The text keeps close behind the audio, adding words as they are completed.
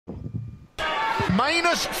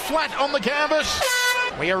Manus flat on the canvas.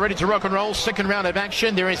 We are ready to rock and roll. Second round of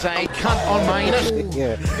action. There is a cut on Manus.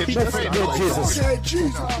 Yeah.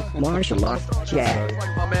 Martial arts chat.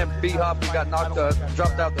 My man B-Hop got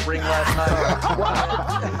dropped out the ring last night.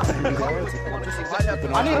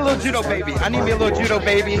 I need a little judo baby.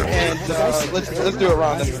 And let's do it,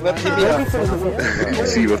 Ron. Let's give me up.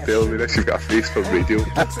 See, you're telling me this. You've got a face for radio.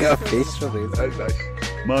 I've got a face for radio. That's nice.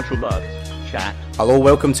 Martial arts chat. Hello,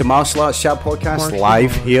 welcome to Martial Arts Chat Podcast,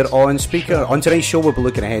 live here on Speaker. On tonight's show, we'll be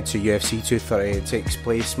looking ahead to UFC 230. It takes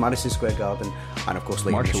place Madison Square Garden, and of course,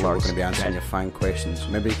 later in the show, we're going to be answering your fan questions.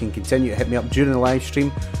 Maybe you can continue to hit me up during the live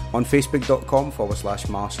stream on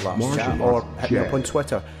facebook.com/Martial Arts Chat, or hit me up on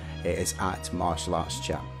Twitter. It is at Martial Arts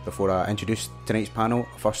Chat. Before I introduce tonight's panel,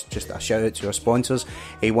 first just a shout out to our sponsors,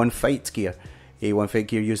 A1 Fight Gear. A1 Fight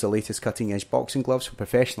Gear use the latest cutting edge boxing gloves for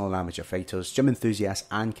professional and amateur fighters, gym enthusiasts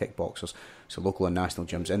and kickboxers. So local and national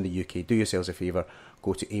gyms in the UK, do yourselves a favour,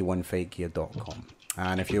 go to a1fightgear.com.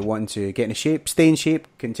 And if you're wanting to get in shape, stay in shape,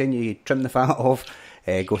 continue to trim the fat off,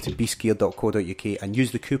 go to beastgear.co.uk and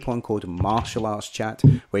use the coupon code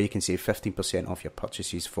MartialArtsChat, where you can save 15% off your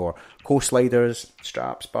purchases for co-sliders,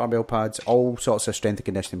 straps, barbell pads, all sorts of strength and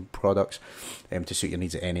conditioning products to suit your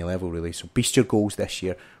needs at any level, really. So beast your goals this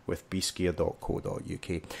year with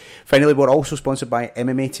beastgear.co.uk. Finally, we're also sponsored by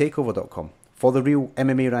MMATakeover.com. For the real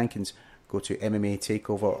MMA rankings, go to MMA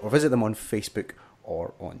Takeover or visit them on Facebook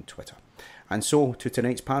or on Twitter. And so, to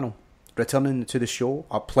tonight's panel. Returning to the show,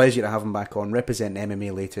 a pleasure to have him back on, representing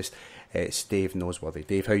MMA latest. It's Dave Noseworthy.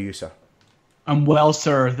 Dave, how are you, sir? I'm well,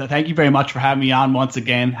 sir. Thank you very much for having me on once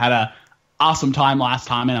again. Had a awesome time last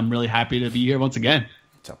time, and I'm really happy to be here once again.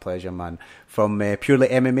 It's a pleasure, man. From Purely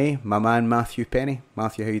MMA, my man Matthew Penny.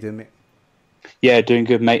 Matthew, how you doing, mate? Yeah, doing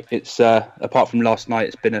good, mate. It's apart from last night,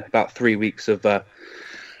 it's been about 3 weeks of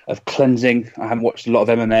cleansing. I haven't watched a lot of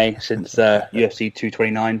MMA since UFC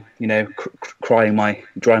 229. You know, drying my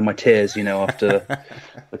tears. You know, after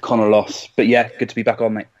the Conor loss. But yeah, good to be back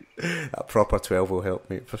on, mate. That proper 12 will help,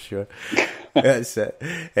 mate, for sure. That's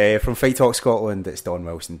it. From Fight Talk Scotland, it's Don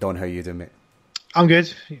Wilson. Don, how you doing, mate? I'm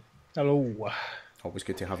good. Hello. Always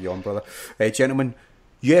good to have you on, brother. Gentlemen,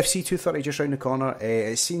 UFC 230 just round the corner.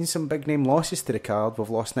 It's seen some big name losses to the card. We've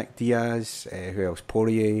lost Nick Diaz, who else?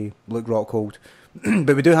 Poirier, Luke Rockhold.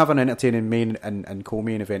 But we do have an entertaining main and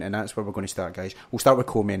co-main event, and that's where we're going to start, guys. We'll start with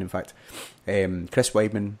co-main, in fact. Chris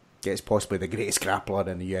Weidman gets possibly the greatest grappler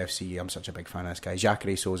in the UFC. I'm such a big fan of this guy.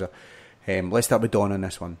 Jacare Souza. Let's start with Don on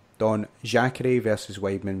this one. Don, Jacare versus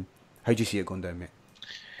Weidman. How do you see it going down, mate?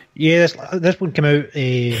 Yeah, this one came out.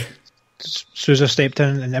 Souza stepped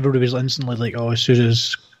in, and everybody was instantly like, "Oh,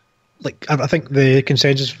 Souza's." Like, I think the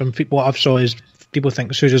consensus from what I've saw is people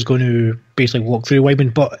think Souza's going to basically walk through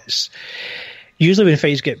Weidman, but it's usually when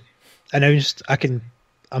fights get announced,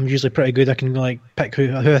 I'm usually pretty good. I can like pick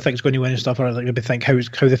who I think is going to win and stuff, or like maybe think how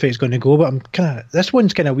the fight's going to go. But this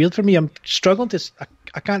one's kind of weird for me. I'm struggling to.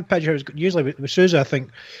 I can't picture how it's usually with Souza. I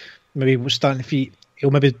think maybe we're starting the feet.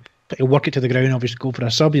 He'll work it to the ground. Obviously, go for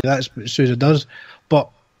a sub. That's what Souza does.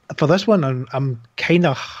 But for this one, I'm kind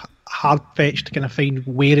of hard fetched to kind of find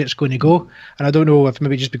where it's going to go, and I don't know if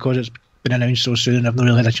maybe just because it's been announced so soon, I've not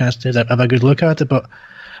really had a chance to have a good look at it. But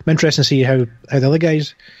I'm interested to see how the other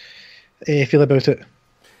guys feel about it.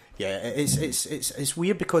 Yeah, it's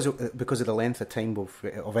weird because of the length of time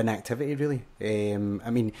of inactivity. Really, I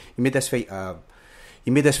mean, you made this fight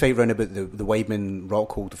round about the Weidman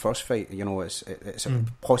Rockhold, the first fight. You know, it's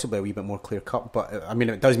possibly a wee bit more clear cut, but I mean,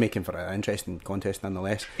 it does make him for an interesting contest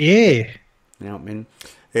nonetheless. Yeah, you know what I mean.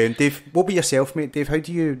 Dave, what about yourself, mate? Dave, how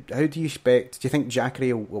do you expect? Do you think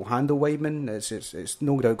Jacare will handle Weidman? It's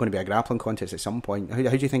no doubt going to be a grappling contest at some point. How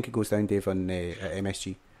do you think it goes down, Dave, on at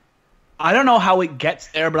MSG? I don't know how it gets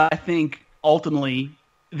there, but I think ultimately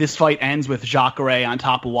this fight ends with Jacare on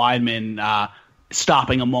top of Weidman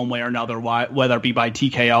stopping him one way or another, whether it be by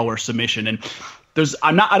TKO or submission. And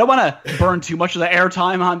I don't want to burn too much of the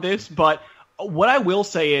airtime on this, but what I will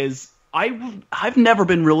say is I've never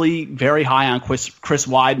been really very high on Chris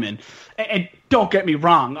Weidman, and don't get me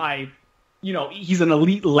wrong, he's an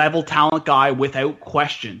elite level talent guy without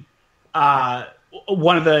question.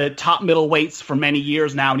 One of the top middleweights for many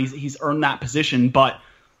years now, and he's earned that position. But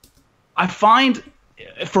I find,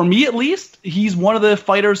 for me at least, he's one of the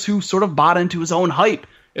fighters who sort of bought into his own hype,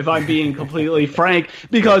 if I'm being completely frank.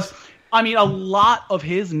 Because, I mean, a lot of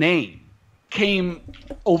his name came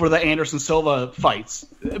over the Anderson Silva fights,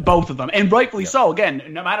 both of them. And rightfully so. Again,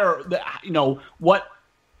 no matter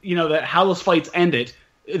how those fights ended,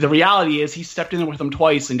 the reality is he stepped in there with them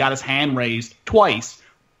twice and got his hand raised twice.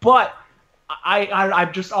 But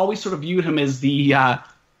I've just always sort of viewed him as the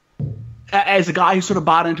as a guy who sort of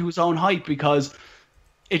bought into his own hype, because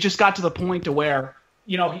it just got to the point to where,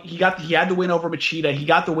 you know, he had the win over Machida, he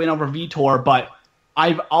got the win over Vitor, but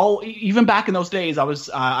even back in those days,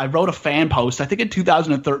 I wrote a fan post, I think in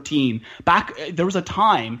 2013. There was a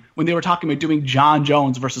time when they were talking about doing John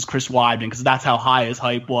Jones versus Chris Weidman, because that's how high his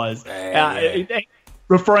hype was.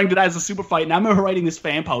 Referring to that as a super fight. And I remember writing this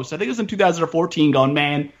fan post, I think it was in 2014, going,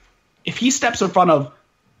 man, if he steps in front of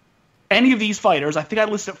any of these fighters, I think I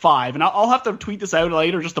listed 5, and I'll have to tweet this out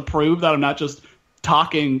later just to prove that I'm not just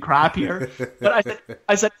talking crap here. But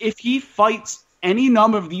I said if he fights any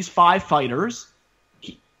number of these 5 fighters,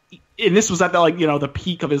 and this was at the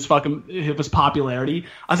peak of his popularity,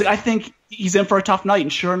 I was like, I think he's in for a tough night.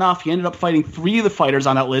 And sure enough, he ended up fighting 3 of the fighters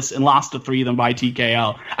on that list and lost to 3 of them by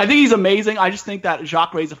TKO. I think he's amazing. I just think that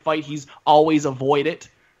Jacare's a fight he's always avoided,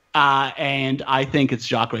 and I think it's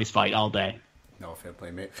Jacare's fight all day. No, fair play,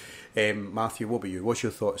 mate. Matthew, what about you? What's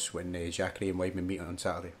your thoughts when Jacare and Weidman meet on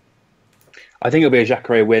Saturday? I think it'll be a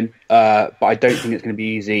Jacare win, but I don't think it's going to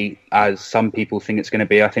be easy, as some people think it's going to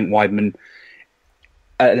be. I think Weidman,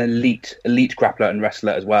 an elite grappler and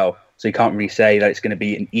wrestler as well, so you can't really say that it's going to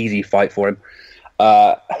be an easy fight for him.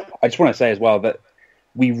 I just want to say as well that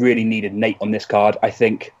we really needed Nate on this card. I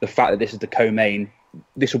think the fact that this is the co-main,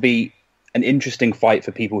 this will be an interesting fight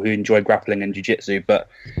for people who enjoy grappling and jiu-jitsu, but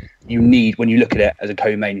when you look at it as a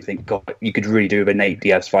co-main, you think, God, you could really do with a Nate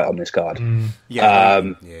Diaz fight on this card.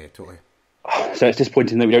 Yeah, totally. So it's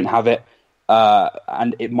disappointing that we don't have it,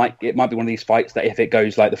 and it might be one of these fights that if it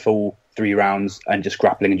goes like the full 3 rounds and just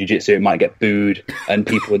grappling and jiu-jitsu, it might get booed and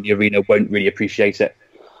people in the arena won't really appreciate it.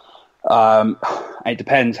 And it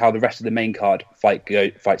depends how the rest of the main card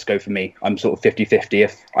fights go for me. I'm sort of 50-50.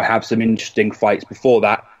 If I have some interesting fights before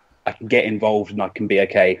that, I can get involved and I can be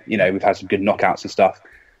okay. You know, we've had some good knockouts and stuff.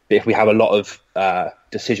 But if we have a lot of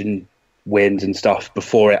decision wins and stuff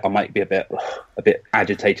before it, I might be a bit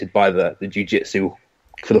agitated by the jiu-jitsu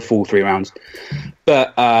for the full 3 rounds.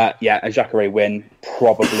 But a Jacare win,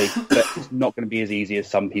 probably. But it's not going to be as easy as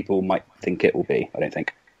some people might think it will be, I don't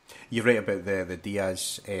think. You're right about the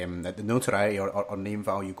Diaz. The notoriety or name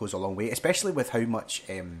value goes a long way, especially with how much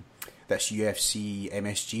this UFC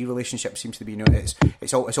MSG relationship seems to be. You know,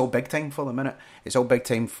 it's all big time for the minute. It's all big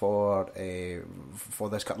time for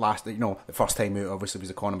this last. You know, the first time out obviously was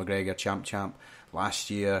the Conor McGregor champ last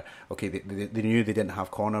year. Okay, they knew they didn't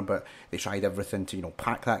have Conor, but they tried everything to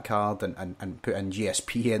pack that card and put in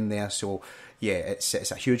GSP in there. So yeah,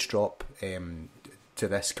 it's a huge drop to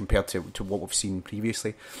this compared to what we've seen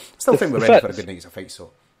previously. Still think we're ready for a good night of fight.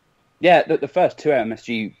 So yeah, the first 2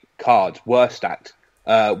 MSG cards were stacked.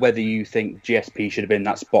 Whether you think GSP should have been in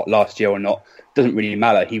that spot last year or not doesn't really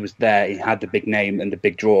matter. He was there. He had the big name and the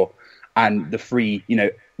big draw, and the 3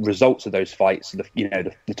 results of those fights,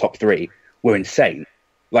 the top 3 were insane.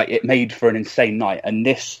 Like, it made for an insane night. And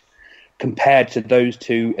this, compared to those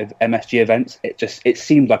 2 MSG events, it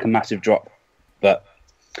seemed like a massive drop. But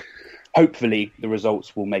hopefully the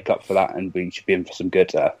results will make up for that, and we should be in for some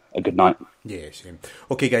a good night. Yeah, same.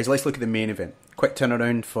 Okay, guys, let's look at the main event. Quick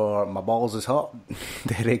turnaround for my balls is hot,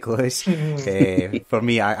 Derek Lewis. For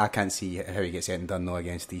me, I can't see how he gets anything done though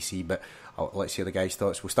against DC, but let's hear the guys'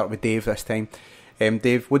 thoughts. We'll start with Dave this time.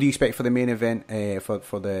 Dave, what do you expect for the main event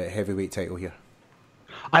for the heavyweight title here?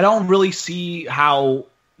 I don't really see how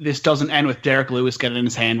this doesn't end with Derek Lewis getting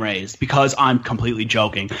his hand raised, because I'm completely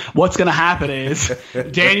joking. What's going to happen is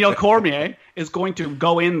Daniel Cormier is going to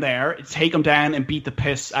go in there, take him down, and beat the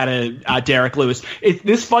piss out of Derek Lewis.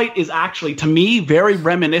 This fight is actually, to me, very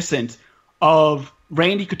reminiscent of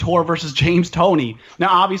Randy Couture versus James Toney. Now,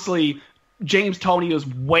 obviously, James Toney was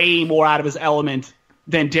way more out of his element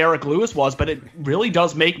than Derek Lewis was, but it really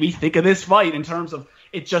does make me think of this fight in terms of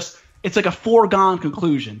it's like a foregone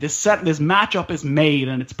conclusion. This matchup is made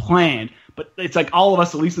and it's planned, but it's like all of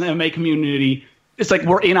us, at least in the MMA community, it's like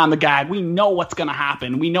we're in on the gag. We know what's going to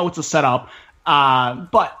happen. We know it's a setup. So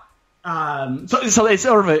it's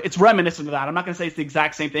sort of it's reminiscent of that. I'm not going to say it's the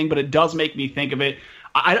exact same thing, but it does make me think of it.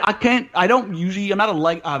 I'm not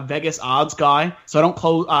a Vegas odds guy, so I don't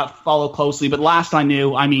follow closely. But last I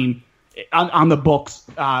knew, on the books,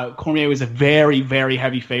 Cormier was a very, very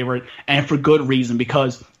heavy favorite, and for good reason,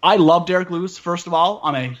 because I love Derek Lewis, first of all.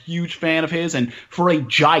 I'm a huge fan of his, and for a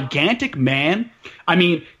gigantic man,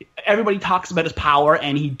 everybody talks about his power,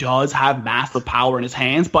 and he does have massive power in his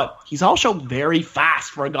hands, but he's also very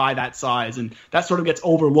fast for a guy that size, and that sort of gets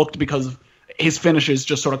overlooked because his finishes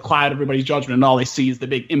just sort of cloud everybody's judgment, and all they see is the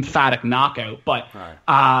big emphatic knockout. But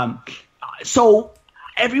so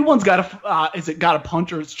everyone's got a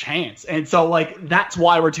puncher's chance, and so like that's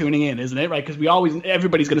why we're tuning in, isn't it? Right? Because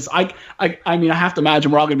everybody's gonna. I mean, I have to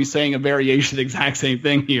imagine we're all gonna be saying a variation of the exact same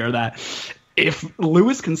thing here. That if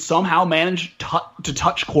Lewis can somehow manage to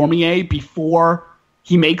touch Cormier before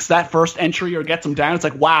he makes that first entry or gets him down, it's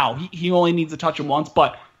like, wow, he only needs to touch him once.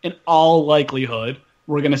 But in all likelihood,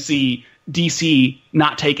 we're gonna see DC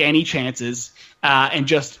not take any chances and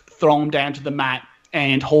just throw him down to the mat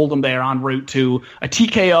and hold him there en route to a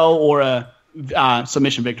TKO or a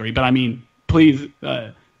submission victory. But I mean, please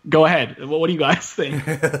go ahead. What do you guys think?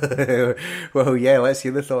 Well, yeah, let's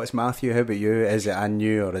hear the thoughts. Matthew, how about you? Is it and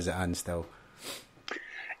you or is it and still?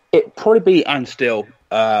 It'd probably be and still.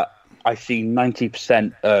 I see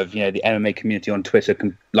 90% of the MMA community on Twitter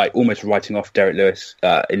almost writing off Derek Lewis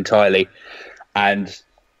entirely, and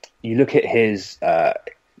you look at his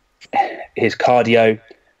cardio.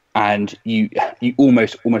 And you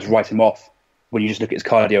almost write him off when you just look at his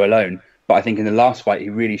cardio alone. But I think in the last fight, he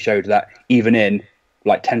really showed that even in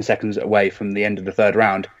 10 seconds away from the end of the third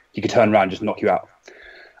round, he could turn around and just knock you out.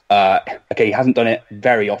 Okay, he hasn't done it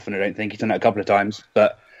very often, I don't think. He's done it a couple of times.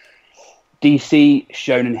 But DC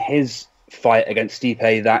shown in his fight against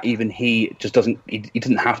Stipe that even he just doesn't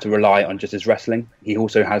have to rely on just his wrestling. He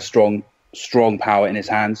also has strong power in his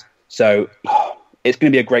hands. So it's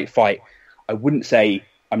going to be a great fight. I wouldn't say...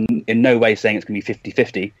 I'm in no way saying it's going to be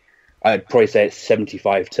 50-50. I'd probably say it's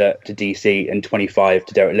 75 to DC and 25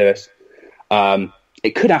 to Derek Lewis.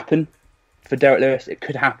 It could happen for Derek Lewis. It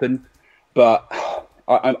could happen, but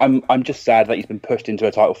I'm just sad that he's been pushed into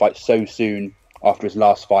a title fight so soon after his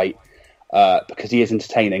last fight because he is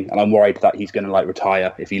entertaining, and I'm worried that he's going to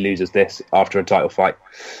retire if he loses this after a title fight.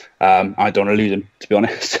 I don't want to lose him, to be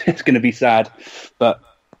honest. It's going to be sad, but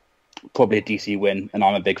probably a DC win, and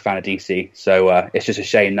I'm a big fan of DC. So it's just a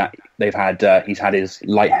shame that he's had his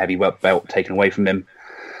light heavyweight belt taken away from him.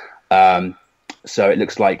 So it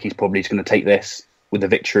looks like he's probably just going to take this with a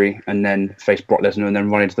victory and then face Brock Lesnar and then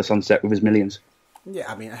run into the sunset with his millions.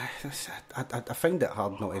 Yeah, I mean, I find it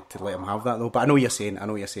hard not to let him have that though. But I know you're saying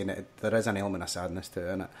it. There is an element of sadness to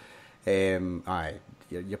it, isn't it?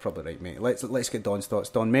 You're probably right, mate. Let's get Don's thoughts.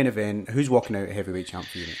 Don, main event. Who's walking out heavyweight champ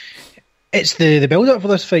for you, mate? It's the build up for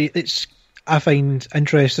this fight. I find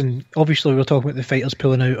interesting. Obviously, we're talking about the fighters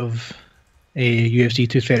pulling out of a UFC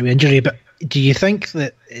 230 injury, but do you think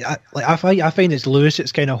that I find it's Lewis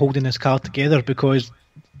that's kind of holding this card together because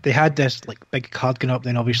they had this big card going up,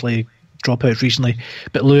 then obviously dropouts recently,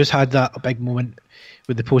 but Lewis had that big moment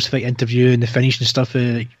with the post fight interview and the finish and stuff,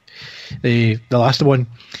 the last one,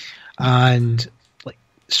 and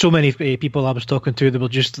so many people I was talking to, they were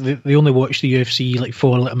just they only watched the UFC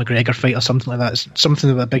for a McGregor fight or something like that. It's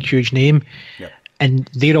something with a big huge name, yep. And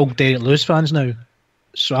they're all Derek Lewis fans now.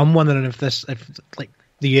 So I'm wondering if the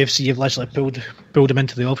UFC have literally pulled him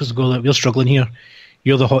into the office and go, we're struggling here.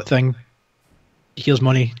 You're the hot thing. Here's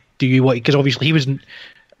money. Do you want? Because obviously he wasn't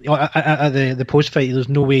at the post fight. There's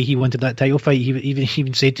no way he wanted that title fight. He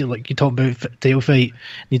even said to you talk about title fight,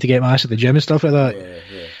 need to get my ass at the gym and stuff like that.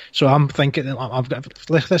 Yeah. So I'm thinking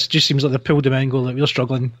this just seems like they pulled him in and go, we're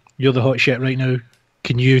struggling. You're the hot shit right now.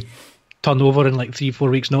 Can you turn over in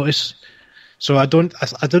 3-4 weeks' notice? So I don't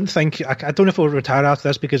think I don't know if he'll retire after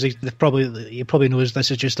this because he probably knows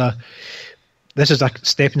this is a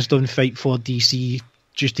stepping stone fight for DC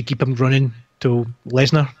just to keep him running till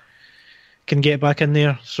Lesnar can get back in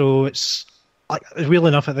there. So it's real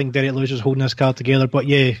enough. I think Derek Lewis is holding this card together. But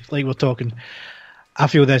yeah, like we're talking. I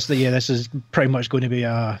feel this is pretty much going to be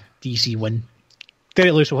a DC win.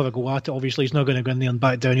 Derek Lewis will have a go at it. Obviously, he's not going to go in there and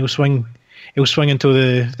back down. He'll swing until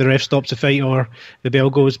the ref stops the fight or the bell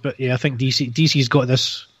goes. But yeah, I think DC's got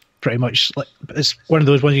this pretty much. It's one of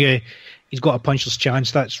those ones. Yeah, he's got a puncher's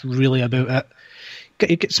chance. That's really about it.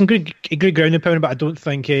 He gets some good ground and pound, but I don't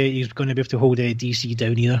think he's going to be able to hold DC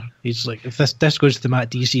down either. He's if this goes to the mat,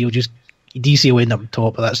 DC will end up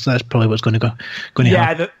top. But that's probably what's going to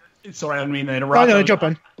happen. Sorry, I didn't mean to interrupt. No, jump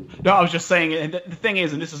in. No, I was just saying, and the thing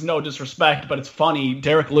is, and this is no disrespect, but it's funny,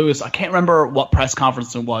 Derek Lewis, I can't remember what press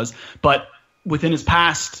conference it was, but within his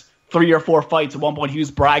past 3 or 4 fights, at one point he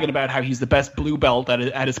was bragging about how he's the best blue belt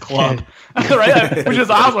at his club, right? Which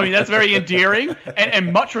is awesome. I mean, that's very endearing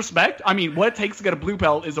and much respect. I mean, what it takes to get a blue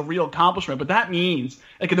belt is a real accomplishment, but that means,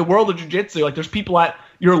 in the world of jiu-jitsu, there's people at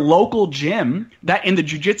your local gym that in the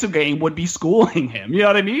jiu-jitsu game would be schooling him. You know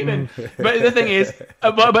what I mean? But the thing is,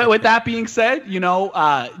 but with that being said,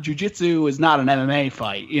 jiu-jitsu is not an MMA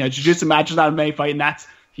fight. Jiu-jitsu match is not an MMA fight, and that's,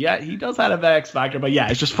 he does have an X factor. But yeah,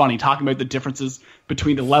 it's just funny talking about the differences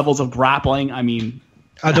between the levels of grappling. I mean,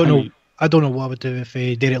 I don't know. I don't know what I would do if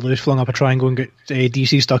Derek Lewis flung up a triangle and got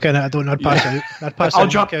DC stuck in it. I don't know. I'd pass out. I'd pass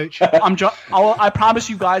out on the couch. I promise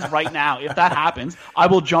you guys right now, if that happens, I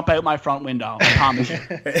will jump out my front window. I promise you.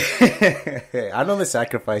 I know the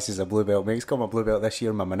sacrifices a blue belt makes. Got my blue belt this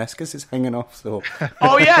year. My meniscus is hanging off. So.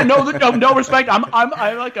 Oh yeah, no respect.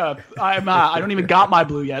 I don't even got my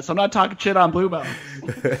blue yet, so I'm not talking shit on blue belt.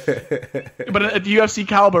 But at the UFC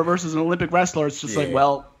caliber versus an Olympic wrestler, it's just like,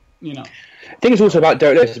 well, you know. I think it's also about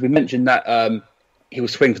Derek Lewis. We mentioned that he will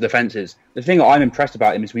swing for the fences. The thing that I'm impressed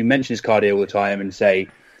about him is we mention his cardio all the time and say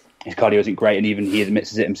his cardio isn't great, and even he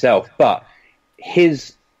admits it himself. But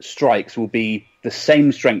his strikes will be the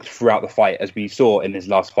same strength throughout the fight as we saw in his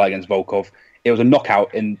last fight against Volkov. It was a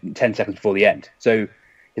knockout in 10 seconds before the end. So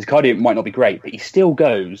his cardio might not be great, but he still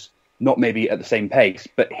goes, not maybe at the same pace,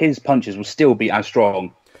 but his punches will still be as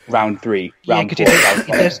strong round 3, round 4, round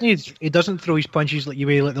 5. He doesn't throw his punches like you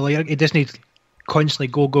will like the later. He doesn't need constantly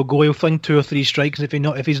go. He'll fling 2 or 3 strikes. If he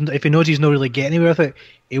knows he's not really getting anywhere with it,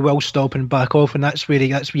 he will stop and back off, and that's where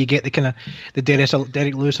you get the kind of the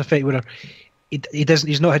Derek Lewis effect where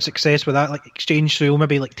he's not had success with that like exchange. So he'll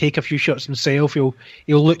maybe like take a few shots himself. He'll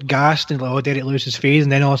look gassed and like, oh, Derek Lewis is phased,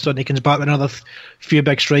 and then all of a sudden he comes back with another few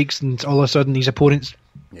big strikes, and all of a sudden his opponent's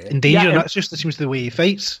in danger. And that seems the way he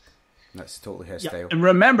fights. That's totally his style. And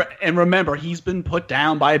remember, he's been put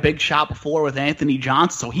down by a big shot before with Anthony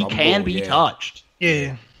Johnson, so he can be touched.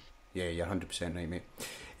 Yeah, you're 100% right,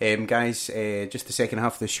 mate. Guys, just the second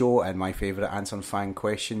half of the show and my favourite answering fan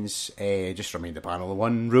questions. Just remind the panel of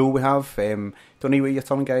one rule we have. Don't know where you're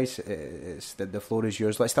turning, guys. It's the floor is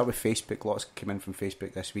yours. Let's start with Facebook. Lots came in from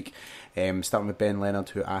Facebook this week. Starting with Ben Leonard,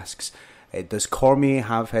 who asks, does Cormier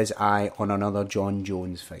have his eye on another John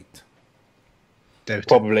Jones fight?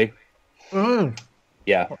 Probably.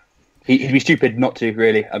 Yeah, he'd be stupid not to,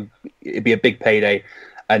 really. It'd be a big payday,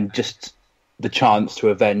 and just the chance to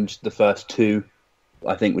avenge the first 2,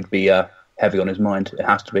 I think, would be heavy on his mind. It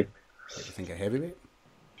has to be. Do you think a heavyweight?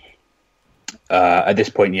 At this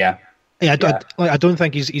point, yeah. Yeah, I don't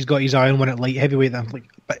think he's got his eye on one at light heavyweight.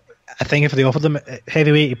 But I think if they offered him at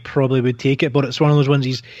heavyweight, he probably would take it. But it's one of those ones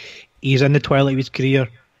he's in the twilight of his career,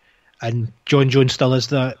 and John Jones still is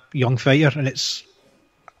that young fighter, and it's.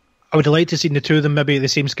 I would have liked to see the two of them maybe at the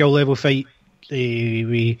same skill level fight.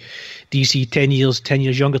 We DC 10 years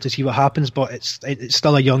younger to see what happens, but it's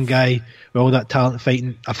still a young guy with all that talent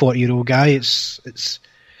fighting a 40-year-old guy. It's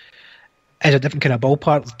a different kind of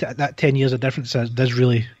ballpark. That 10 years of difference does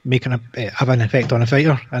really have an effect on a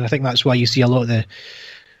fighter, and I think that's why you see a lot of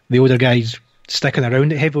the older guys sticking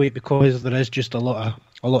around at heavyweight, because there is just a lot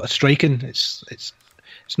of striking. It's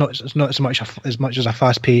not as much as a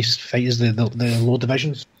fast-paced fight as the low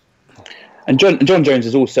divisions. And John Jones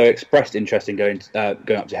has also expressed interest in going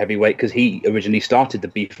up to heavyweight, because he originally started the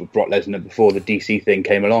beef with Brock Lesnar before the DC thing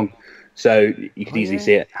came along. So you could easily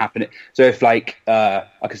see it happen. So if I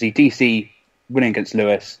could see DC winning against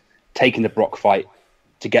Lewis, taking the Brock fight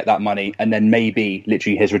to get that money, and then maybe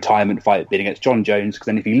literally his retirement fight being against John Jones, because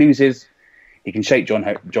then if he loses, he can shake John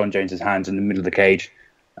Jones's hands in the middle of the cage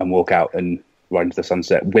and walk out and ride into the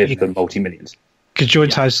sunset with the multi-millions. Because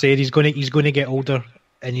Jones has said he's going to get older,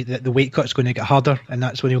 and the weight cut's going to get harder, and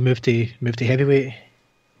that's when he'll move to heavyweight.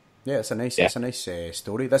 Yeah, it's a nice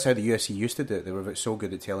story. That's how the UFC used to do it. They were so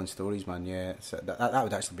good at telling stories, man. Yeah,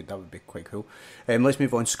 that would be quite cool. Let's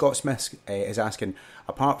move on. Scott Smith is asking,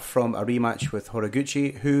 apart from a rematch with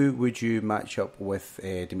Horiguchi, who would you match up with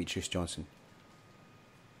Demetrius Johnson?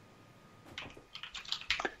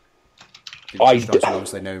 Demetrius Johnson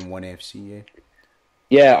obviously now in ONE FC.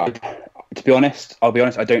 Yeah, to be honest, I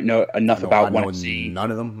don't know enough about ONE FC.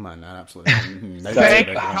 None of them, man. Absolutely.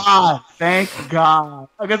 Thank God.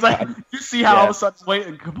 Because you see how all of a sudden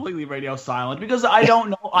wait completely radio silent, because I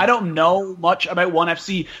don't know much about ONE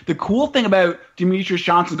FC. The cool thing about Demetrius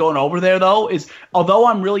Johnson going over there, though, is although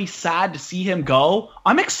I'm really sad to see him go,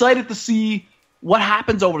 I'm excited to see what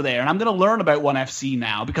happens over there, and I'm going to learn about ONE FC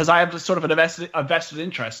now, because I have sort of a vested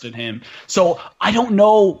interest in him. So I don't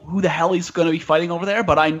know who the hell he's going to be fighting over there,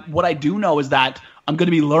 but what I do know is that I'm going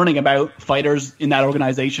to be learning about fighters in that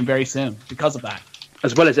organization very soon because of that.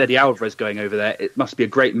 As well as Eddie Alvarez going over there, it must be a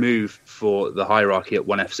great move for the hierarchy at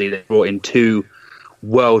ONE FC. They brought in 2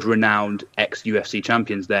 world-renowned ex-UFC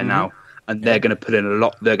champions there now, and they're going to put in a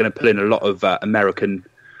lot. They're going to put in a lot of American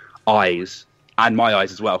eyes. And my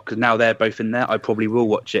eyes as well, because now they're both in there. I probably will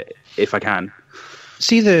watch it if I can.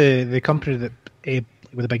 See the company that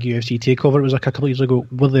with a big UFC takeover, it was like a couple of years ago.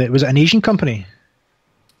 Was it an Asian company?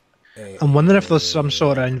 I'm wondering if there's some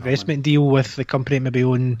sort of investment deal with the company maybe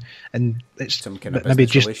own, and it's some kind of maybe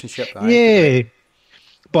business just relationship. Yeah,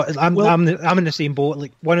 But I'm in the same boat.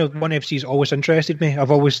 Like one FC's always interested me.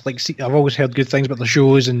 I've always heard good things about the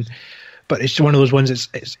shows, but it's one of those ones.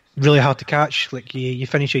 It's really hard to catch. Like you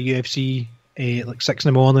finish a UFC like 6 in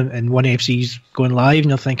the morning, and one FC's going live, and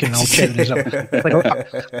you're thinking, I'll check the result.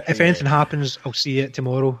 Like, if anything happens, I'll see it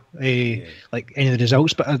tomorrow. Like any of the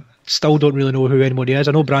results, but I still don't really know who anybody is.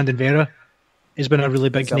 I know Brandon Vera has been a really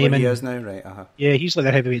big name. He is now, right? Yeah, he's like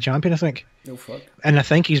the heavyweight champion, I think. No fuck. And I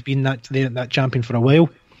think he's been that champion for a while.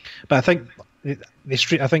 But I think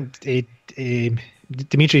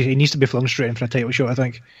Dimitri, he needs to be flung straight in for a title shot. I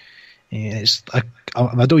think I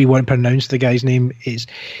don't even want to pronounce the guy's name. It's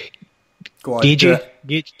Gagey.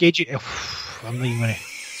 I'm not even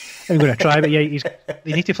going to try, but yeah,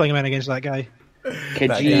 they need to fling him in against that guy.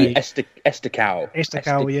 Keji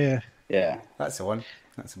Estacao. Yeah. That's the one.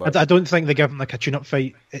 I don't think they give him like a tune-up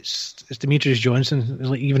fight. It's Demetrius Johnson. It's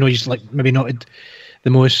like, even though he's like maybe not the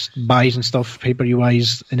most buys and stuff pay-per-view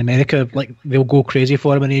wise in America, like they'll go crazy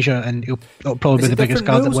for him in Asia, and it'll probably be the biggest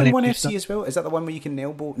card that win. One FC as well. Is that the one where you can knee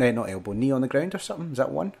on the ground or something? Is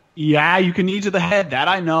that one? Yeah, you can knee to the head. That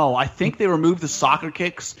I know. I think they removed the soccer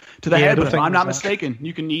kicks to the head, but if I'm not mistaken,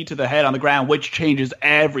 you can knee to the head on the ground, which changes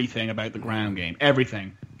everything about the ground game.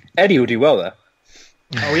 Everything. Eddie will do well there.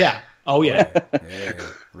 Oh yeah.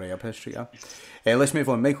 Right up his street. Let's move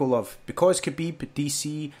on. Michael Love. Because Khabib,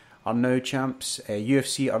 DC are now champs,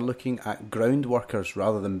 UFC are looking at ground workers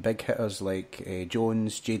rather than big hitters like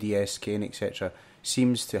Jones, JDS, Kane, etc.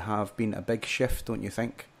 Seems to have been a big shift, don't you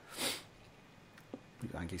think?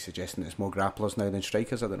 I think he's suggesting it's more grapplers now than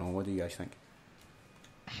strikers. I don't know. What do you guys think?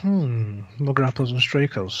 More grapplers and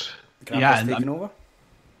strikers. Grapplers taking over?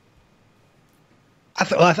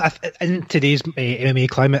 In today's MMA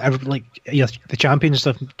climate, the champions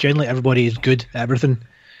stuff, generally everybody is good at everything.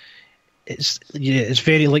 It's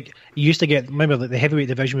very like you used to get. Remember, like the heavyweight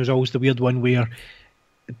division was always the weird one where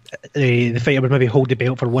the fighter would maybe hold the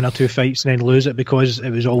belt for 1 or 2 fights and then lose it because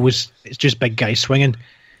it's just big guys swinging.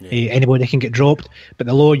 Yeah. Anybody can get dropped, but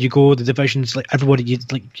the lower you go, the divisions, like everybody,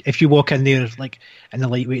 if you walk in there like in the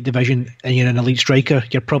lightweight division and you're an elite striker,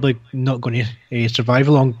 you're probably not going to survive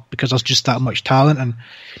long because there's just that much talent. And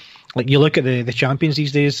like you look at the champions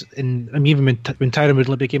these days, and I mean, even when Tyron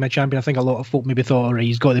Woodley became a champion, I think a lot of folk maybe thought, all right,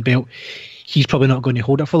 he's got the belt, he's probably not going to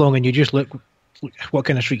hold it for long. And you just look what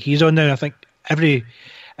kind of streak he's on now. I think every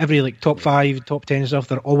like top 5, top 10 stuff,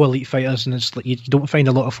 they're all elite fighters, and it's like you don't find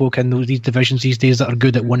a lot of folk in these divisions these days that are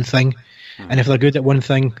good at one thing. And if they're good at one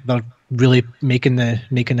thing, they're really making the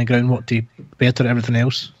groundwork to better everything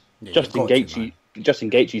else. Yeah, Justin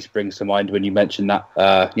Gaethje springs to mind when you mentioned that.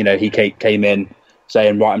 He came in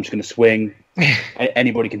saying, right, I'm just going to swing.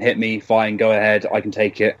 Anybody can hit me. Fine, go ahead. I can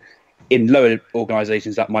take it. In lower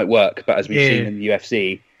organisations, that might work, but as we've seen in the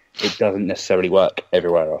UFC, it doesn't necessarily work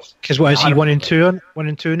everywhere else. Because what is he 1-2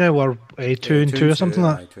 now, or 2-2 or something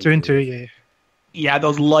like that? 2-2, yeah. Yeah,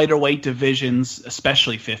 those lighter weight divisions,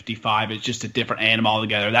 especially 55, is just a different animal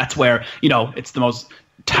altogether. That's where it's the most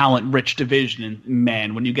talent-rich division. And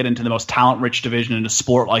man, when you get into the most talent-rich division in a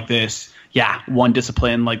sport like this, one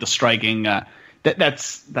discipline like the striking,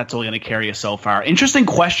 that's only going to carry you so far. Interesting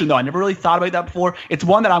question, though. I never really thought about that before. It's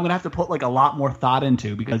one that I'm going to have to put like a lot more thought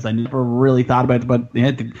into because I never really thought about it. But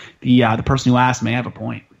the person who asked may have a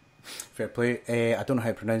point. Fair play. I don't know how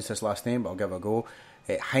to pronounce this last name, but I'll give it a go.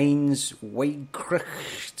 Heinz Weigert,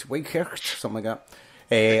 something like that.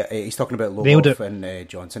 He's talking about Lobov and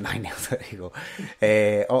Johnson. I nailed it. There you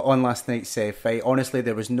go. On last night's fight, honestly,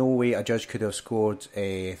 there was no way a judge could have scored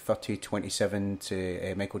 30-27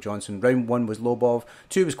 to Michael Johnson. Round 1 was Lobov,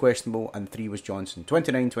 2 was questionable, and 3 was Johnson.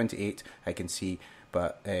 29-28, I can see,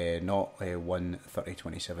 but not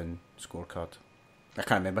 1-30-27 scorecard. I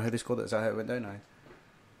can't remember how they scored it. Is that how it went down now?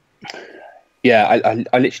 Yeah, I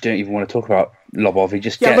literally don't even want to talk about Lobov. He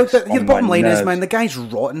just gets look, the bottom line is, man, the guy's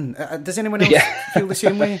rotten. Does anyone else feel the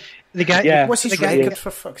same way? The guy, what's his record,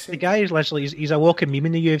 for fuck's sake? The guy is literally he's a walking meme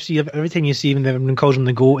in the UFC. Every time you see him, everyone calls him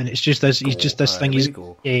the GOAT, and it's just this. He's just this thing.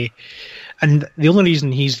 And the only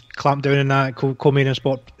reason he's clamped down on that co-main in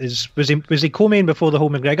sport was he co-main before the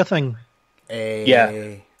whole McGregor thing?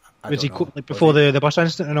 Was he before the bus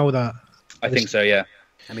incident and all that? I think so. Yeah.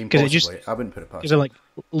 I mean, possibly. I wouldn't put it past him. Like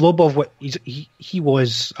Lobov, he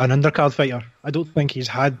was an undercard fighter. I don't think he's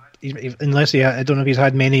had, unless I don't know if he's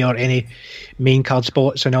had many or any main card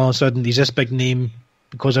spots, and all of a sudden he's this big name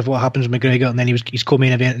because of what happens with McGregor, and then he's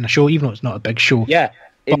co-main event in a show, even though it's not a big show. Yeah,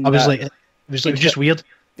 but I was like, it was just weird.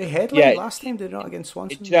 They headlined last time, did they not, against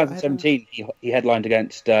Swanson? In 2017, he headlined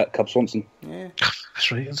against Cub Swanson. Yeah,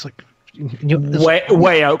 that's right. It's like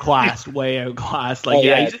way outclassed,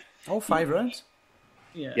 Like all 5 rounds.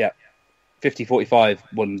 Yeah. 50-45,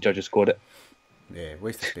 one of the judges scored it. Yeah,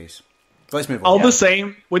 waste of space. So let's move on. All the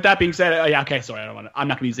same. With that being said, yeah, okay, sorry, I'm not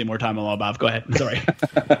going to use any more time on Lobov. Go ahead. Sorry.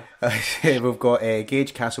 We've got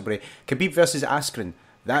Gage Castlebury. Khabib versus Askren.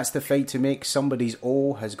 That's the fight to make. Somebody's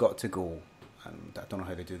O has got to go. And I don't know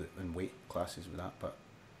how they do that in weight classes with that, but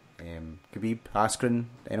Khabib, Askren,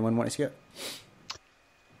 anyone want to see it?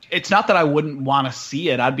 It's not that I wouldn't want to see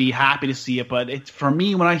it. I'd be happy to see it, but it's for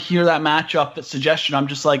me when I hear that matchup, that suggestion, I'm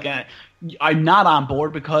just like, I'm not on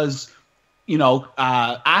board because.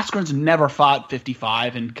 Askren's never fought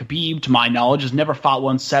 55, and Khabib, to my knowledge, has never fought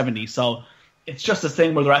 170. So it's just a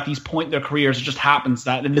thing where they're at these point in their careers. It just happens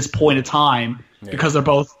that in this point of time, because they're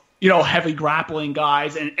both, heavy grappling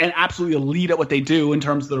guys and absolutely elite at what they do in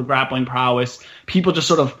terms of their grappling prowess. People just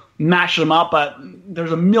sort of match them up, but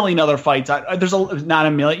there's a million other fights.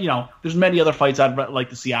 There's many other fights I'd like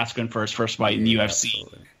to see Askren for his first fight in the UFC.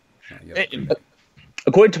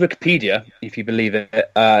 According to Wikipedia, if you believe it,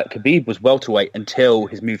 Khabib was welterweight until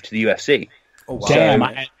his move to the UFC. Oh, wow. Damn!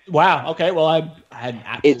 Wow. Okay. Well, I had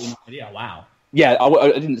absolutely no idea. Wow. Yeah,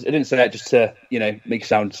 I didn't say that just to make you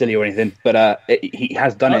sound silly or anything, but he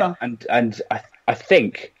has done it, and I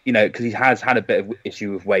think because he has had a bit of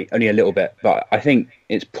issue with weight, only a little bit, but I think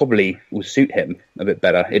it's probably will suit him a bit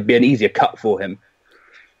better. It'd be an easier cut for him.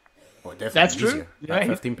 Well, definitely that's easier. true. That Yeah,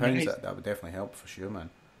 15 pounds that would definitely help for sure, man.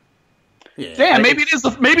 Yeah. Damn, maybe it is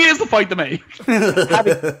the fight to make.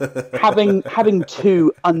 having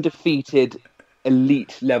two undefeated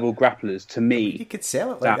elite level grapplers, to me, you could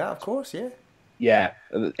sell it like that, of course. Yeah.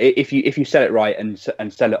 If you sell it right and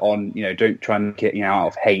sell it on, don't try and make it out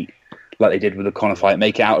of hate like they did with the Conor fight.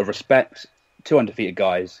 Make it out of respect. Two undefeated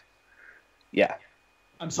guys. Yeah,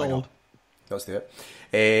 I'm sold. Let's do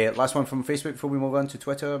it. Last one from Facebook before we move on to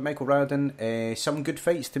Twitter. Michael Radin. Some good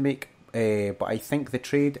fights to make. But I think the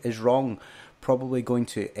trade is wrong. Probably going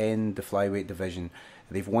to end the flyweight division.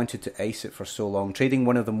 They've wanted to ice it for so long. Trading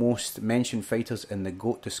one of the most mentioned fighters in the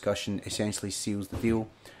GOAT discussion essentially seals the deal.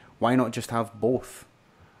 Why not just have both?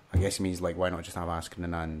 I guess he means why not just have Askren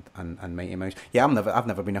and Mighty Mouse? Yeah, I've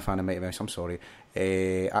never been a fan of Mighty Mouse. I'm sorry.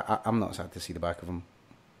 I'm not sad to see the back of him.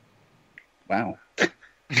 Wow.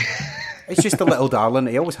 It's just a little darling.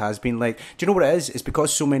 He always has been. Do you know what it is? It's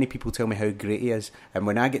because so many people tell me how great he is, and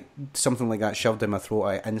when I get something like that shoved in my throat,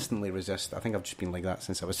 I instantly resist. I think I've just been like that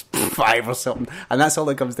since I was 5 or something, and that's all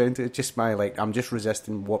it comes down to. It's just I'm just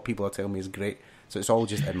resisting what people are telling me is great. So it's all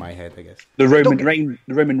just in my head, I guess. The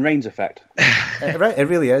Roman Reigns effect. It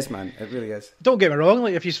really is, man. It really is. Don't get me wrong.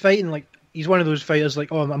 If he's fighting, he's one of those fighters.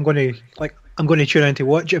 I'm going to tune in to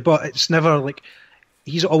watch it, but it's never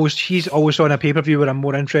he's always on a pay-per-view where I'm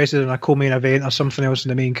more interested in a co-main event or something else in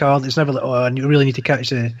the main card. It's never I really need to catch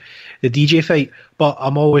the DJ fight, but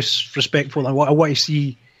I'm always respectful. I want to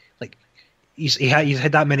see he's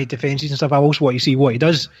had that many defenses and stuff. I also want to see what he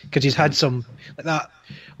does because he's had some like that.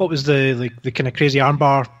 What was the kind of crazy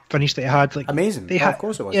armbar finish that he had? Amazing. Of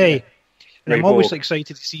course it was. Yeah. And I'm always Borg. excited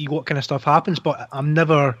to see what kind of stuff happens, but I'm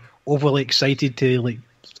never overly excited to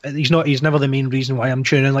He's never the main reason why I'm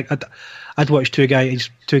tuning in. I'd watch two guys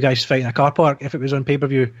fight in a car park if it was on pay per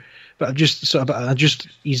view, but he's not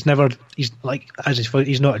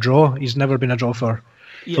a draw. He's never been a draw for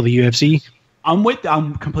the UFC.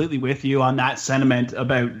 I'm completely with you on that sentiment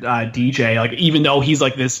about DJ. Even though he's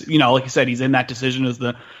this, like you said, he's in that decision as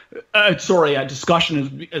the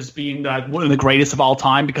discussion as being one of the greatest of all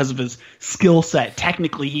time because of his skill set.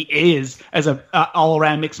 Technically, he is as a all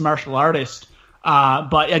around mixed martial artist.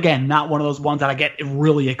 But again, not one of those ones that I get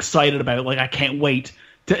really excited about. I can't wait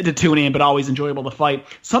to tune in, but always enjoyable to fight.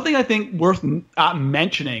 Something I think worth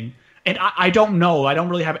mentioning, and I don't know, I don't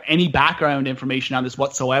really have any background information on this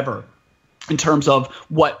whatsoever in terms of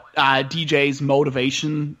what DJ's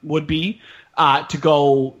motivation would be to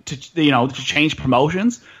go to change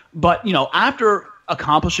promotions. But after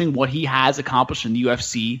accomplishing what he has accomplished in the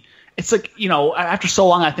UFC, it's after so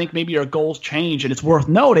long, I think maybe your goals change, and it's worth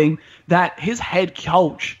noting that his head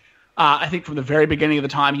coach, I think from the very beginning of the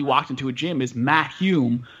time he walked into a gym, is Matt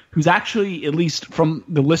Hume, who's actually, at least from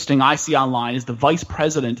the listing I see online, is the vice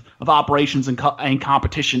president of operations and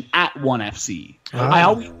competition at ONE FC.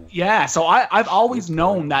 So I've always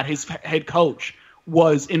known that his head coach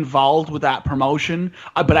was involved with that promotion,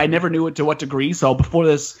 but I never knew it to what degree. So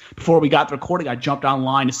before we got the recording, I jumped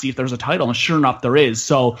online to see if there's a title, and sure enough, there is.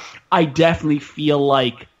 So I definitely feel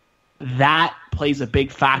like that plays a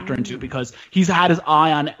big factor into it because he's had his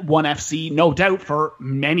eye on ONE FC, no doubt, for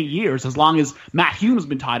many years, as long as Matt Hume's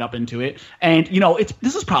been tied up into it. And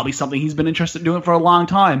this is probably something he's been interested in doing for a long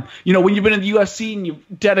time. When you've been in the UFC and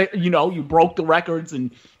you broke the records,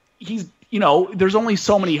 and there's only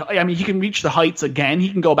so many. I mean, he can reach the heights again. He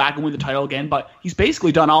can go back and win the title again, but he's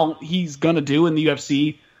basically done all he's going to do in the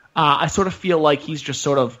UFC. I sort of feel like he's just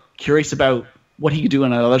sort of curious about what he could do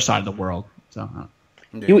on the other side of the world. So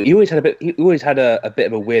he always had a bit. He always had a bit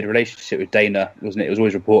of a weird relationship with Dana, wasn't it? It was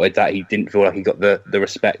always reported that he didn't feel like he got the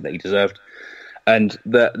respect that he deserved. And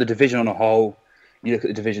the division on a whole, you look at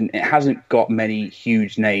the division, it hasn't got many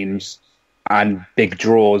huge names and big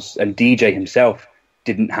draws. And DJ himself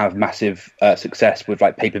didn't have massive success with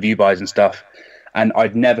like pay-per-view buys and stuff. And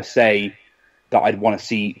I'd never say that I'd want to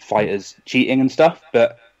see fighters cheating and stuff,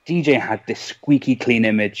 but DJ had this squeaky clean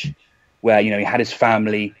image where, he had his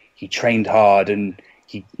family, he trained hard, and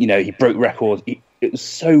he broke records. It was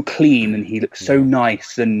so clean, and he looked so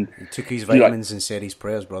nice. And he took his vitamins and said his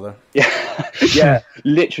prayers, brother. Yeah,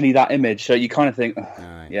 literally that image. So you kind of think,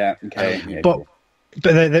 yeah, okay. Yeah, but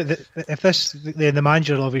if the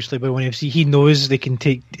manager, obviously, by ONE FC, he knows they can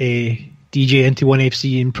take DJ into ONE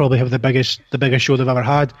FC and probably have the biggest show they've ever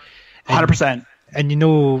had. 100%.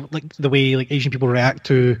 And like the way like Asian people react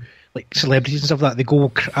to like celebrities and stuff like that, they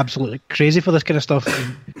go absolutely crazy for this kind of stuff.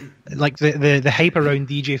 And, like the hype around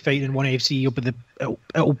DJ fighting in ONE FC, it'll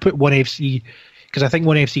put ONE FC, because I think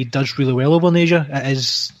ONE FC does really well over in Asia. It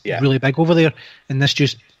is really big over there, and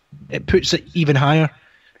this it puts it even higher.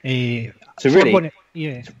 So really,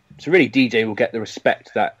 DJ will get the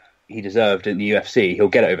respect that he deserved in the UFC. He'll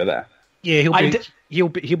get it over there. Yeah, he'll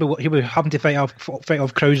be having to fight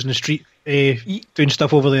off crowds in the street, doing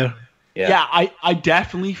stuff over there. Yeah, I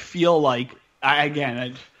definitely feel like I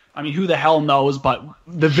mean, who the hell knows? But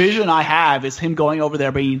the vision I have is him going over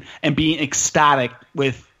there being ecstatic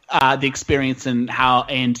with the experience and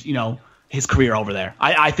his career over there.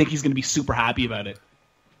 I think he's going to be super happy about it.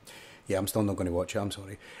 Yeah, I'm still not going to watch it. I'm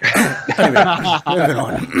sorry. Anyway, moving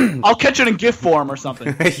on. I'll catch it in GIF form or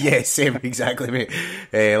something. Yeah, same, exactly, mate.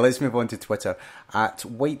 Let's move on to Twitter at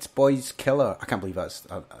White Boys Killer. I can't believe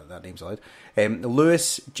that name's allowed.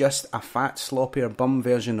 Lewis, just a fat, sloppier bum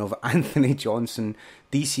version of Anthony Johnson.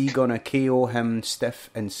 DC gonna KO him stiff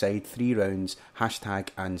inside 3 rounds.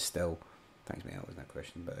 # and still. Thanks, mate. That wasn't a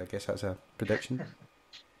question, but I guess that's a prediction.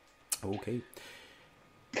 Okay.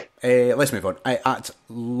 Let's move on. At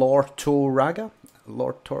Lortorga.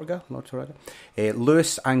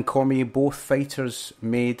 Lewis and Cormier, both fighters,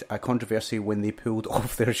 made a controversy when they pulled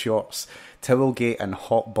off their shorts. Towelgate and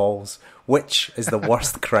hot balls. Which is the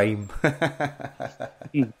worst crime? That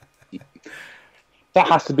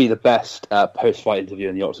has to be the best post-fight interview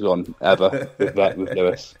in the Octagon ever with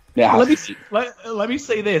Lewis. Yeah, let me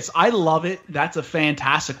say this. I love it. That's a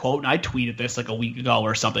fantastic quote, and I tweeted this like a week ago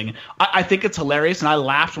or something. I think it's hilarious, and I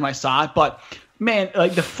laughed when I saw it. But man,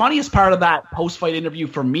 like the funniest part of that post-fight interview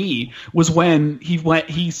for me was when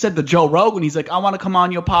he said to Joe Rogan, he's like, "I want to come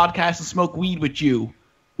on your podcast and smoke weed with you."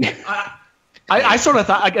 I sort of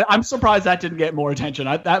thought, I'm surprised that didn't get more attention.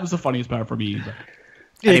 That was the funniest part for me.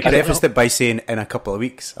 And he prefaced it by saying, "In a couple of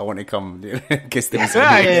weeks, I want to come."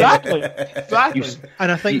 Exactly.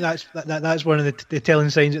 And I think that's one of the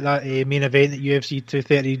telling signs at that main event at UFC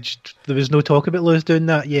 230. There was no talk about Lewis doing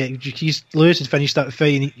that. Yeah, Lewis has finished that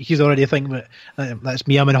fight, and he's already thinking, "That's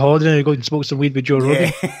me. I'm in holiday. I go and smoke some weed with Joe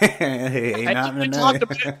Rogan."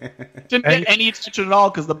 Didn't get any attention at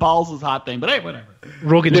all because the balls was hot thing. But hey, whatever.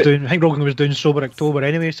 I think Rogan was doing Sober October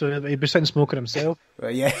anyway, so he'd be sitting smoking himself.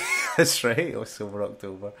 Yeah, that's right. It was Sober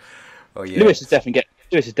October. Oh yeah, Lewis is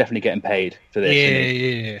definitely getting paid for this.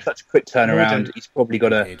 Yeah. Such a quick turnaround. He's probably got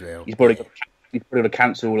to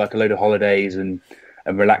cancel like a load of holidays and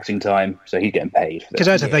relaxing time, so he's getting paid. Because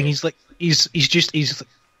that's the thing. He's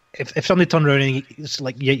if somebody turned around and it's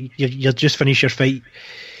like you just finished your fight,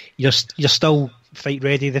 you're still fight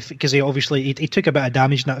ready, because he took a bit of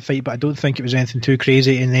damage in that fight, but I don't think it was anything too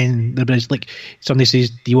crazy. And then there was like somebody says,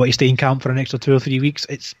 "Do you want to stay in camp for an extra 2 or 3 weeks?"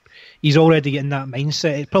 He's already in that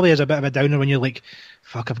mindset. It probably is a bit of a downer when you're like,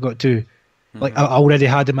 "Fuck, I've got to." Like I already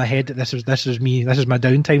had in my head that this is me. This is my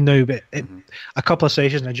downtime now. But a couple of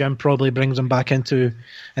sessions in the gym probably brings him back into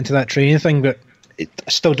that training thing. But I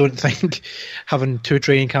still don't think having 2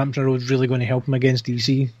 training camps in a row is really going to help him against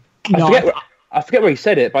DC. I forget where he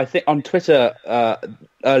said it, but I think on Twitter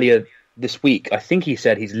earlier this week, I think he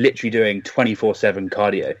said he's literally doing 24/7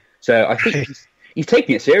 cardio. So I think he's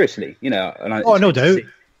taking it seriously, And no doubt.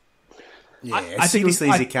 Yeah, as seriously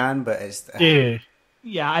as he can, but it's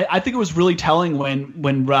yeah. I think it was really telling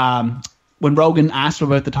when Rogan asked him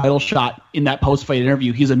about the title shot in that post-fight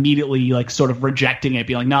interview. He's immediately like sort of rejecting it,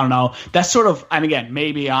 being like, no. That's sort of, and again,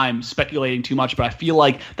 maybe I'm speculating too much, but I feel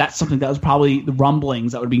like that's something that was probably the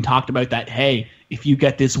rumblings that were being talked about. That hey, if you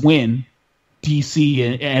get this win,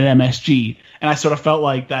 DC and MSG, and I sort of felt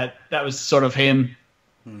like that was sort of him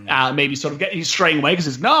maybe sort of he's straying away because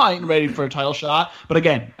he's no, I ain't ready for a title shot. But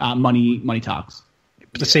again, money talks.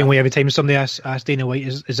 The same way every time somebody asks Dana White,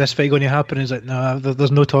 is this fight going to happen? He's like, no,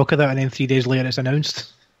 there's no talk of that, and then 3 days later it's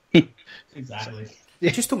announced. Exactly. You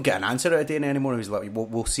just don't get an answer out of Dana anymore. He's like,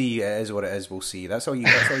 we'll see. It is what it is. We'll see. That's all you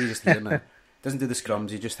just hear now. Doesn't do the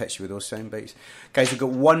scrums. He just hits you with those sound bites. Guys, we've got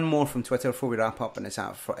one more from Twitter before we wrap up, and it's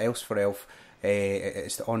at Else for Elf.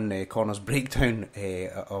 It's on Connor's breakdown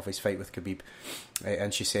of his fight with Khabib,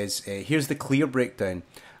 and she says, "Here's the clear breakdown.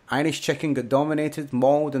 Irish Chicken got dominated,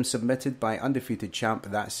 mauled, and submitted by undefeated champ.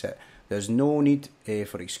 That's it. There's no need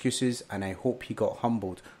for excuses, and I hope he got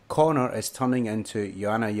humbled. Connor is turning into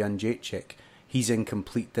Joanna Jędrzejczyk. He's in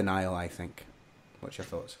complete denial, I think." What's your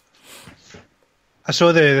thoughts? I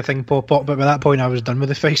saw the thing pop up, but by that point I was done with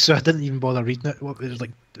the fight, so I didn't even bother reading it. It was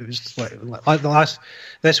like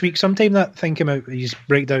this week sometime that thing came out. His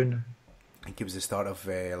breakdown. I think it was the start of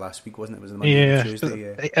last week, wasn't it? It was the Monday or Tuesday.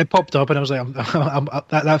 Yeah. It popped up, and I was like,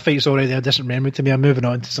 that fight's already a distant memory to me. I'm moving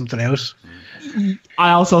on to something else.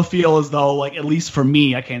 I also feel as though, like, at least for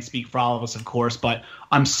me, I can't speak for all of us, of course, but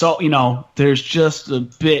I'm so, there's just a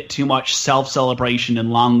bit too much self-celebration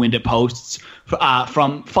and long-winded posts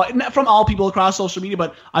from all people across social media,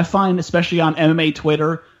 but I find, especially on MMA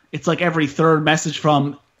Twitter, it's like every third message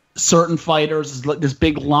from certain fighters is like this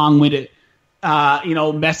big long-winded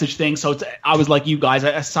message thing. So I was like you guys,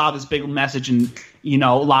 I saw this big message and,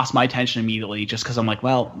 lost my attention immediately just because I'm like,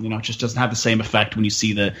 well, it just doesn't have the same effect when you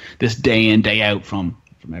see this day in, day out from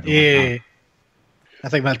everyone. Yeah. I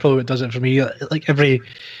think that's probably what does it for me. Like every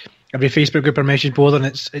Facebook group or message board, and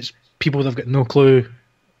it's people that've got no clue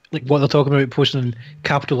like what they're talking about, posting in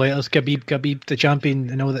capital letters, Khabib the champion,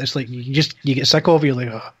 and all that. It's like you get sick of it. You're like,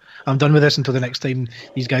 oh, I'm done with this until the next time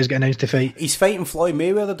these guys get announced to fight. He's fighting Floyd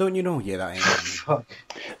Mayweather, don't you know? Yeah, that ain't fuck.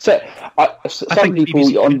 So I think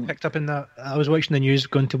BBC picked up in that. I was watching the news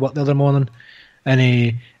going to work the other morning,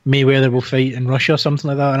 and Mayweather will fight in Russia or something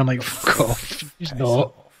like that, and I'm like, fuck off. He's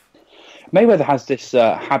not. Mayweather has this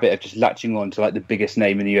habit of just latching on to like the biggest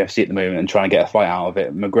name in the UFC at the moment and trying to get a fight out of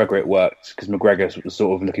it. McGregor, it worked because McGregor was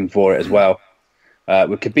sort of looking for it as well.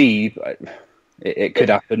 With Khabib, it could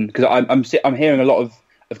happen because I'm hearing a lot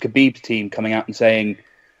of Khabib's team coming out and saying,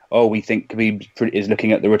 "Oh, we think Khabib is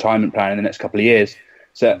looking at the retirement plan in the next couple of years."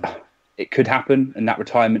 So it could happen, and that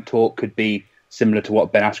retirement talk could be similar to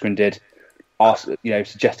what Ben Askren did,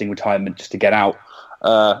 suggesting retirement just to get out.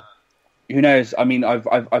 Who knows? I mean,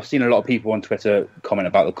 I've seen a lot of people on Twitter comment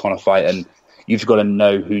about the Conor fight, and you've got to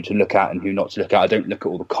know who to look at and who not to look at. I don't look at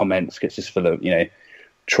all the comments; it's just full of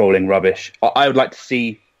trolling rubbish. I would like to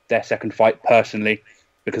see their second fight personally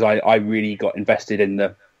because I really got invested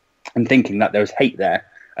in thinking that there was hate there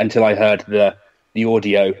until I heard the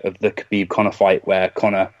audio of the Khabib Conor fight where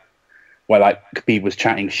Khabib was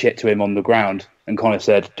chatting shit to him on the ground, and Conor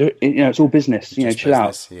said, "It's all business. Chill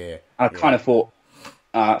out." Yeah. And I kind of thought.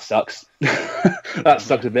 That sucks. That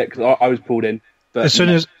sucks a bit because I was pulled in. But as soon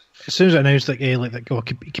as it announced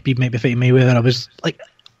Khabib might be fighting Mayweather, I was like,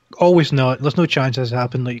 always not. There's no chance this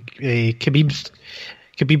happened. Like Khabib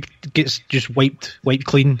gets just wiped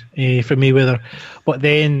clean from Mayweather. But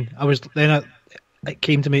then it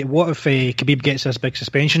came to me: what if Khabib gets this big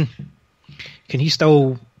suspension? Can he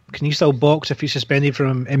still box if he's suspended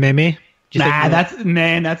from MMA? That's the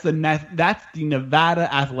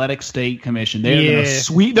Nevada Athletic State Commission. They're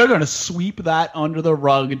gonna sweep that under the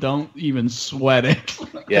rug. Don't even sweat it.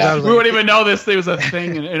 Yeah, we wouldn't even know this thing was a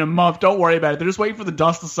thing in a month. Don't worry about it. They're just waiting for the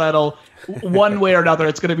dust to settle. One way or another,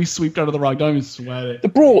 it's gonna be swept under the rug. Don't even sweat it. The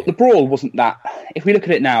brawl wasn't that. If we look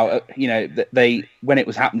at it now, they when it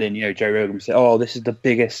was happening, Joe Rogan said, "Oh, this is the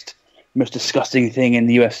biggest, most disgusting thing in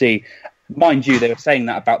the UFC." Mind you, they were saying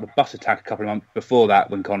that about the bus attack a couple of months before that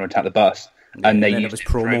when Conor attacked the bus, and they used it was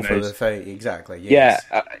promo for the fight. Exactly. Yes.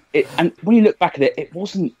 Yeah, and when you look back at it, it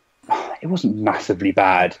wasn't massively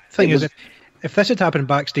bad. Thing is, if this had happened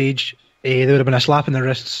backstage, there would have been a slap in the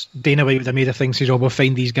wrists. Dana White would have made a thing. Says, "Oh, we'll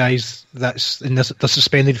find these guys they're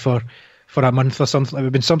suspended for a month or something." It would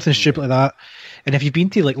have been something stupid like that. And if you've been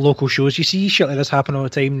to like local shows, you see shit like this happen all the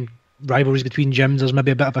time. Rivalries between gyms, there's maybe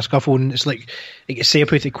a bit of a scuffle, and it's like it gets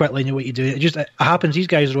separated quickly. And you know what you do. It happens. These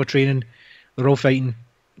guys are all training, they're all fighting.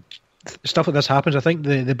 Stuff like this happens. I think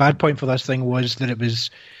the bad point for this thing was that it was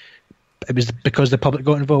because the public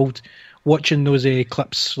got involved. Watching those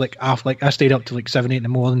clips, I stayed up till 7, 8 in the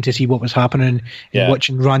morning to see what was happening. And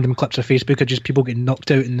watching random clips of Facebook of just people getting knocked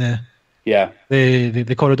out in the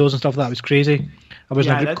corridors and stuff. That was crazy. I was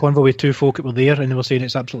in a group convo with two folk that were there, and they were saying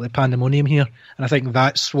it's absolutely pandemonium here. And I think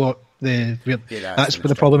that's what that's what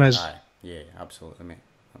the problem is. Yeah, absolutely, mate.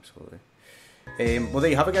 Absolutely. Well, there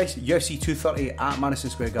you have it, guys. UFC 230 at Madison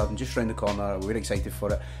Square Garden, just round the corner. We're excited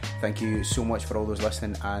for it. Thank you so much for all those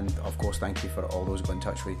listening, and of course, thank you for all those who got in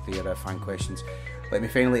touch with their fan questions. Let me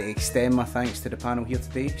finally extend my thanks to the panel here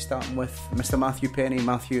today, starting with Mr. Matthew Penny.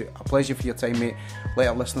 Matthew, a pleasure for your time, mate. Let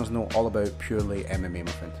our listeners know all about Purely MMA,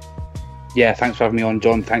 my friend. Yeah, thanks for having me on,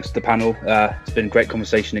 John. Thanks to the panel. It's been a great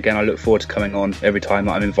conversation again. I look forward to coming on every time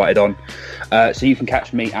that I'm invited on. So you can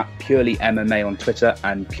catch me at Purely MMA on Twitter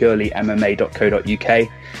and purelymma.co.uk.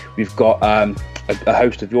 We've got a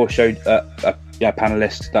host of your show, a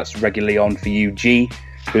panelist that's regularly on for you, G,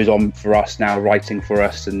 who's on for us now, writing for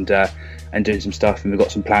us and doing some stuff. And we've got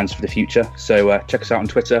some plans for the future. So check us out on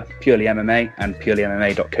Twitter, Purely MMA and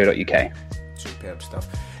purelymma.co.uk. Superb stuff.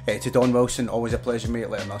 To Don Wilson, always a pleasure, mate,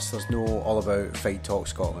 letting us know all about Fight Talk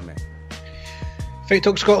Scotland, mate. Fight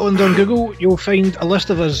Talk Scotland on Google, you'll find a list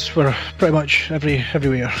of us for pretty much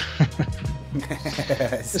everywhere.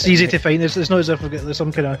 It's easy to find. It's not as if we've got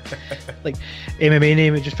some kind of like MMA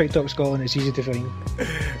name. It's just Fight Talk Scotland. It's easy to find.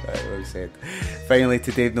 Right, well said. Finally,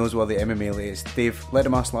 to Dave Noseworthy, MMA latest. Dave, let the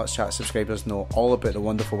Martial Arts Chat subscribers know all about the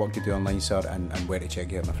wonderful work you do online, sir, and where to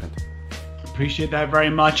check you out, my friend. Appreciate that very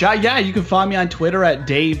much. Yeah, you can find me on Twitter at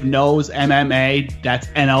Dave Knows MMA. That's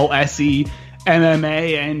NOSE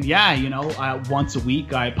MMA. And yeah, once a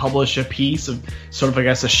week I publish a piece of sort of, I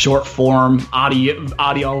guess, a short form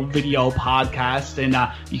audio video podcast. And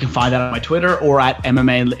you can find that on my Twitter or at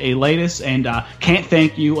MMA latest. And can't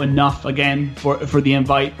thank you enough again for the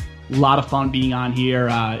invite. A lot of fun being on here.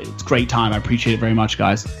 It's a great time. I appreciate it very much,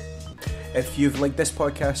 guys. If you've liked this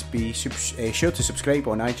podcast, be sure to subscribe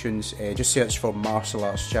on iTunes. Just search for Martial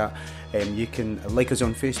Arts Chat. You can like us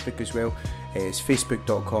on Facebook as well. It's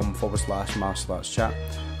facebook.com/Martial Arts Chat.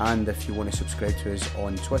 And if you want to subscribe to us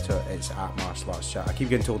on Twitter, it's at Martial Arts Chat. I keep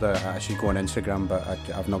getting told I should go on Instagram, but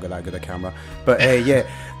I've not got that good a camera. But yeah,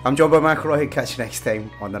 I'm John McElroy. Catch you next time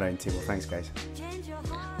on the Roundtable. Thanks, guys.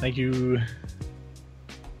 Thank you.